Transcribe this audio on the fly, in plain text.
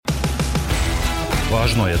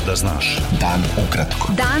Važno je da znaš. Dan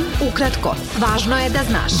ukratko. Dan ukratko. Važno je da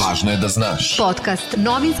znaš. Važno je da znaš. Podcast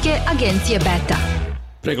novinske agencije Beta.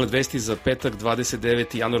 Pregled vesti za petak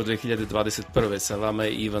 29. januar 2021. Sa vama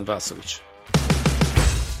je Ivan Vasović.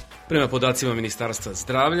 Prema podacima Ministarstva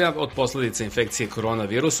zdravlja, od posledica infekcije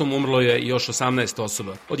koronavirusom umrlo je još 18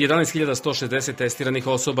 osoba. Od 11.160 testiranih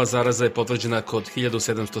osoba zaraza je potvrđena kod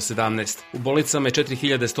 1717. U bolnicama je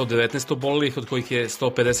 4119 obolelih, od kojih je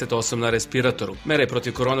 158 na respiratoru. Mere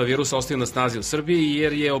protiv koronavirusa ostaju na snazi u Srbiji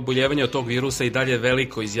jer je oboljevanje od tog virusa i dalje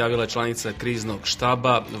veliko, izjavila je članica kriznog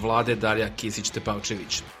štaba vlade Darija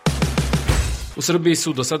Kisić-Tepavčević. U Srbiji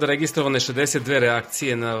su do sada registrovane 62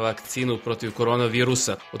 reakcije na vakcinu protiv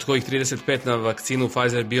koronavirusa, od kojih 35 na vakcinu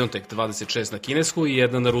Pfizer-BioNTech, 26 na kinesku i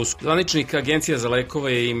 1 na rusku. Zvaničnik Agencija za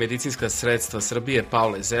lekove i medicinska sredstva Srbije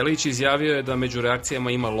Pavle Zelić izjavio je da među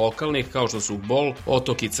reakcijama ima lokalnih kao što su bol,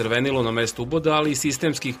 otok i crvenilo na mestu uboda, ali i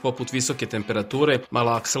sistemskih poput visoke temperature,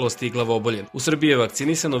 malaksalost i glavobolje. U Srbiji je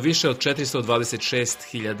vakcinisano više od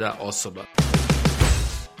 426.000 osoba.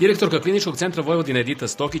 Direktorka Kliničkog centra Vojvodine Edita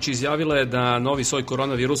Stokić izjavila je da novi soj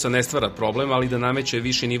koronavirusa ne stvara problem, ali da nameće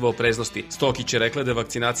viši nivo opreznosti. Stokić je rekla da je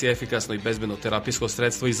vakcinacija efikasno i bezbedno terapijsko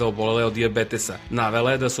sredstvo i za obolele od dijabetesa.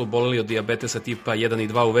 Navela je da su oboleli od dijabetesa tipa 1 i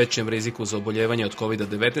 2 u većem riziku za oboljevanje od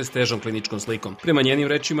COVID-19 s težom kliničkom slikom. Prema njenim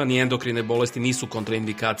rečima, ni endokrine bolesti nisu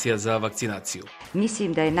kontraindikacija za vakcinaciju.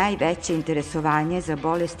 Mislim da je najveće interesovanje za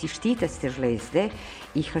bolesti štitaste žlezde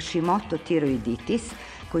i Hashimoto tiroiditis,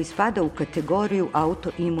 koji spada u kategoriju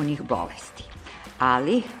autoimunih bolesti.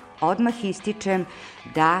 Ali odmah ističem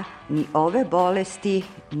da ni ove bolesti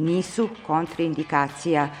nisu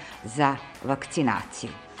kontraindikacija za vakcinaciju.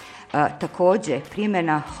 Takođe,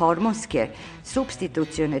 primjena hormonske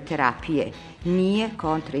supstitucione terapije nije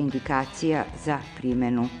kontraindikacija za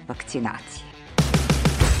primjenu vakcinacije.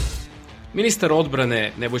 Ministar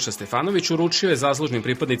odbrane Nebojša Stefanović uručio je zaslužnim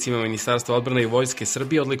pripadnicima Ministarstva odbrane i Vojske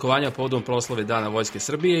Srbije odlikovanja povodom proslave Dana Vojske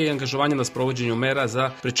Srbije i angažovanja na sprovođenju mera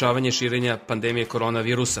za sprečavanje širenja pandemije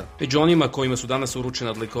koronavirusa. Među onima kojima su danas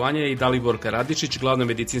uručena odlikovanja je i Daliborka Radišić, glavna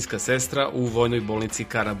medicinska sestra u Vojnoj bolnici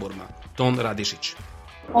Karaburma. Ton Radišić.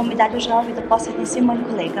 Ovu medalju želela bih da posvetim svim mojim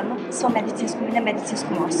kolegama, svom medicinskom i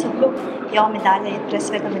nemedicinskom osoblju i ova medalja je pre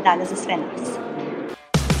svega medalja za sve nas.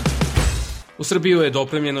 U Srbiju je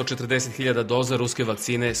dopremljeno 40.000 doza ruske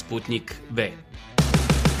vakcine Sputnik V.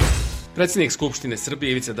 Predsjednik Skupštine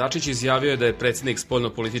Srbije Ivica Dačić izjavio je da je predsjednik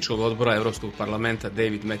spoljno-političkog odbora Evropskog parlamenta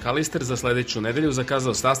David McAllister za sledeću nedelju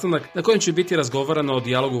zakazao sastanak na kojem će biti razgovarano o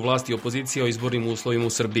dijalogu vlasti i opozicije o izbornim uslovima u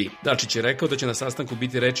Srbiji. Dačić je rekao da će na sastanku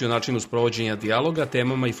biti reči o načinu sprovođenja dijaloga,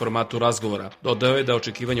 temama i formatu razgovora. Dodao je da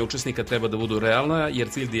očekivanja učesnika treba da budu realna jer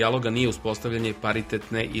cilj dijaloga nije uspostavljanje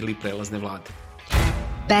paritetne ili prelazne vlade.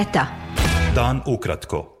 Beta. Dan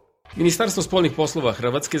ukratko. Ministarstvo spoljnih poslova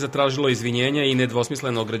Hrvatske zatražilo izvinjenja i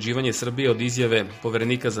nedvosmisleno ograđivanje Srbije od izjave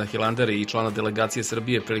poverenika za Hilandare i člana delegacije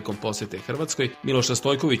Srbije prilikom posete Hrvatskoj Miloša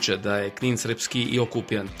Stojkovića da je Knin srpski i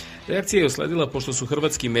okupiran. Reakcija je usledila pošto su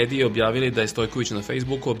hrvatski mediji objavili da je Stojković na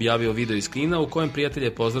Facebooku objavio video iz Knina u kojem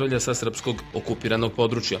prijatelje pozdravlja sa srpskog okupiranog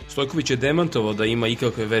područja. Stojković je demantovao da ima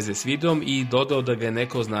ikakve veze s videom i dodao da ga je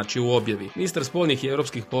neko označio u objavi. Ministar spoljnih i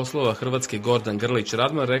evropskih poslova Hrvatske Gordan Grlić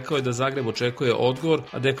Radman rekao je da Zagreb očekuje odgovor,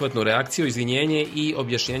 adekvatnu reakciju, izvinjenje i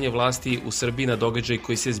objašnjenje vlasti u Srbiji na događaj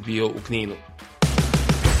koji se zbio u Kninu.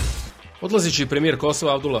 Odlazeći premijer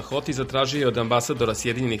Kosova Abdullah Hoti zatražio je od ambasadora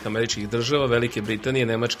Sjedinjenih Američkih Država, Velike Britanije,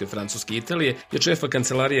 Nemačke, Francuske i Italije i od šefa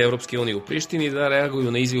kancelarije Evropske unije u Prištini da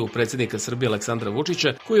reaguju na izjavu predsjednika Srbije Aleksandra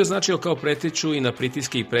Vučića, koji je označio kao preteću i na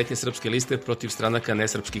pritiske i pretnje srpske liste protiv stranaka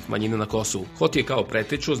nesrpskih manjina na Kosovu. Hoti je kao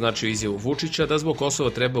preteću označio izjavu Vučića da zbog Kosova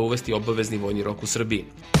treba uvesti obavezni vojni rok u Srbiji.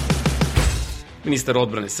 Ministar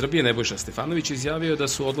odbrane Srbije Nebojša Stefanović izjavio da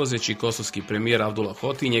su odlazeći kosovski premijer Abdullah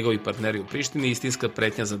Hoti i njegovi partneri u Prištini istinska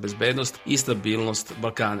pretnja za bezbednost i stabilnost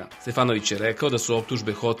Balkana. Stefanović je rekao da su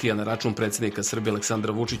optužbe Hotija na račun predsjednika Srbije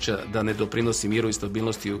Aleksandra Vučića da ne doprinosi miru i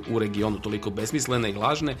stabilnosti u regionu toliko besmislene i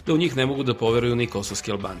lažne da u njih ne mogu da poveruju ni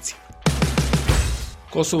kosovski Albanci.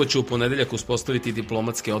 Kosovo će u ponedeljak uspostaviti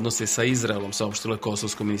diplomatske odnose sa Izraelom, saopštilo je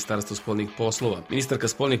Kosovsko ministarstvo spoljnih poslova. Ministarka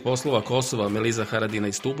spoljnih poslova Kosova Meliza Haradina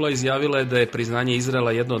iz Tubla izjavila je da je priznanje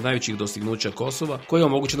Izraela jedno od najvećih dostignuća Kosova, koje je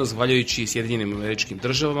omogućeno zahvaljujući Sjedinjenim Američkim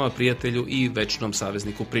Državama, prijatelju i večnom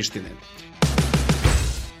savezniku Prištine.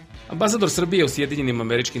 Ambasador Srbije u Sjedinjenim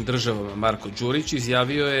Američkim Državama Marko Đurić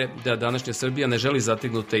izjavio je da današnja Srbija ne želi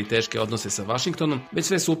zategnute i teške odnose sa Vašingtonom, već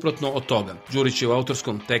sve suprotno od toga. Đurić je u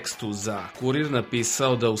autorskom tekstu za Kurir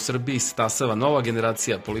napisao da u Srbiji stasava nova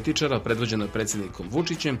generacija političara predvođena predsjednikom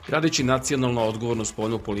Vučićem, gradeći nacionalno odgovornu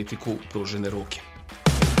spoljnu politiku pružene ruke.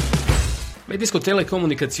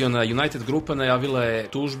 Medijsko-telekomunikaciona United grupa najavila je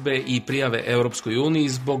tužbe i prijave Europskoj uniji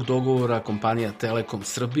zbog dogovora kompanija Telekom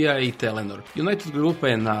Srbija i Telenor. United grupa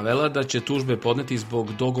je navela da će tužbe podneti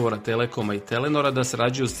zbog dogovora Telekoma i Telenora da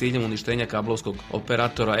sarađuju s ciljem uništenja kablovskog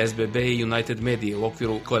operatora SBB i United Medije u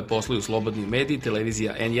okviru koje posluju Slobodni mediji,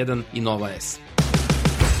 televizija N1 i Nova S.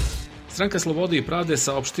 Stranka Slobode i pravde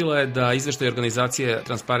saopštila je da izveštaj organizacije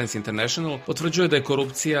Transparency International potvrđuje da je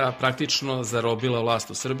korupcija praktično zarobila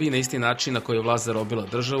vlast u Srbiji na isti način na koji je vlast zarobila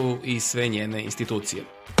državu i sve njene institucije.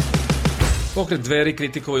 Pokret Dveri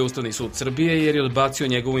kritikovao je Ustavni sud Srbije jer je odbacio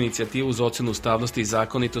njegovu inicijativu za ocenu ustavnosti i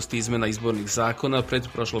zakonitosti izmena izbornih zakona pred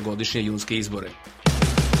prošlogodišnje junske izbore.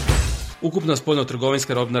 Ukupna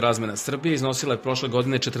spoljno-trgovinska robna razmena Srbije iznosila je prošle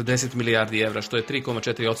godine 40 milijardi evra, što je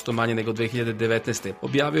 3,4% manje nego 2019.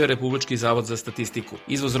 Objavio je Republički zavod za statistiku.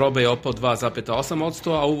 Izvoz robe je opao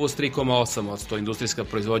 2,8%, a uvoz 3,8%. Industrijska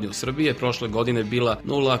proizvodnja u Srbiji je prošle godine bila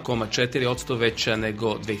 0,4% veća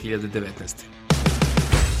nego 2019.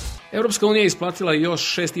 Europska unija je isplatila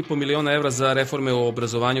još 6,5 miliona evra za reforme u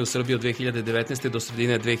obrazovanju u Srbiji od 2019. do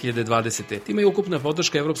sredine 2020. Time je ukupna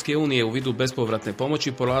podrška Evropske unije u vidu bespovratne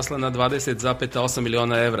pomoći porasla na 20,8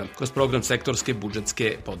 miliona evra kroz program sektorske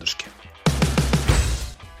budžetske podrške.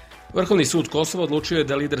 Vrhovni sud Kosova odlučio je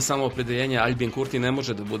da lider samoopredeljenja Aljbin Kurti ne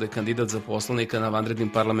može da bude kandidat za poslanika na vanrednim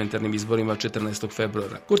parlamentarnim izborima 14.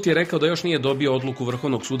 februara. Kurti je rekao da još nije dobio odluku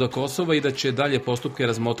Vrhovnog suda Kosova i da će dalje postupke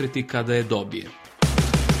razmotriti kada je dobije.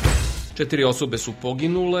 4 osobe su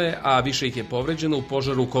poginule, a više ih je povređeno u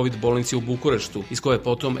požaru u COVID bolnici u Bukureštu, iz koje je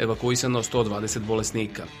potom evakuisano 120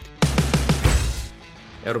 bolesnika.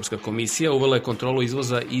 Europska komisija uvela je kontrolu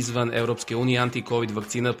izvoza izvan Europske unije anti-COVID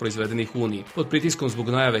vakcina proizvedenih u Uniji. Pod pritiskom zbog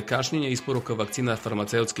najave kašnjenja isporuka vakcina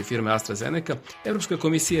farmaceutske firme AstraZeneca, Europska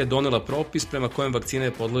komisija je donela propis prema kojem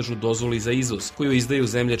vakcine podležu dozvoli za izvoz, koju izdaju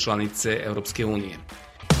zemlje članice Europske unije.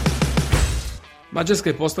 Mađarska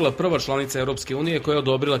je postala prva članica Europske unije koja je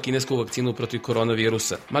odobrila kinesku vakcinu protiv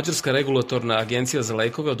koronavirusa. Mađarska regulatorna agencija za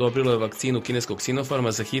lekove odobrila je vakcinu kineskog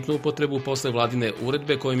Sinopharma za hitnu upotrebu posle vladine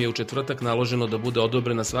uredbe kojim je u četvrtak naloženo da bude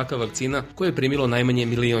odobrena svaka vakcina koju je primilo najmanje 1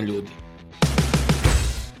 milion ljudi.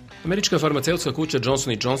 Američka farmaceutska kuća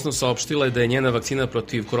Johnson & Johnson saopštila je da je njena vakcina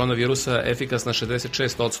protiv koronavirusa efikasna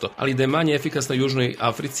 66%, ali da je manje efikasna u Južnoj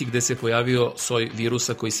Africi gde se pojavio soj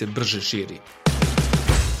virusa koji se brže širi.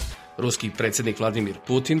 Ruski predsjednik Vladimir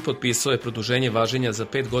Putin potpisao je produženje važenja za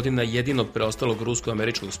 5 godina jedinog preostalog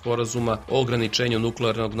rusko-američkog sporazuma o ograničenju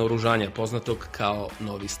nuklearnog naoružanja, poznatog kao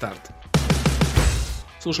Novi start.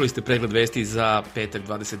 Slušali ste pregled vesti za petak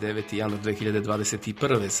 29. januar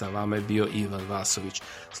 2021. Sa vama je bio Ivan Vasović.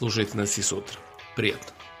 Slušajte nas i sutra.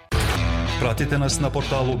 Prijatno. Pratite nas na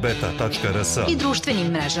portalu beta.rs i društvenim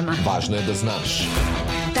mrežama. Važno je da znaš.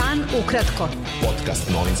 Dan ukratko. Podcast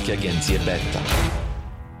novinske agencije Beta.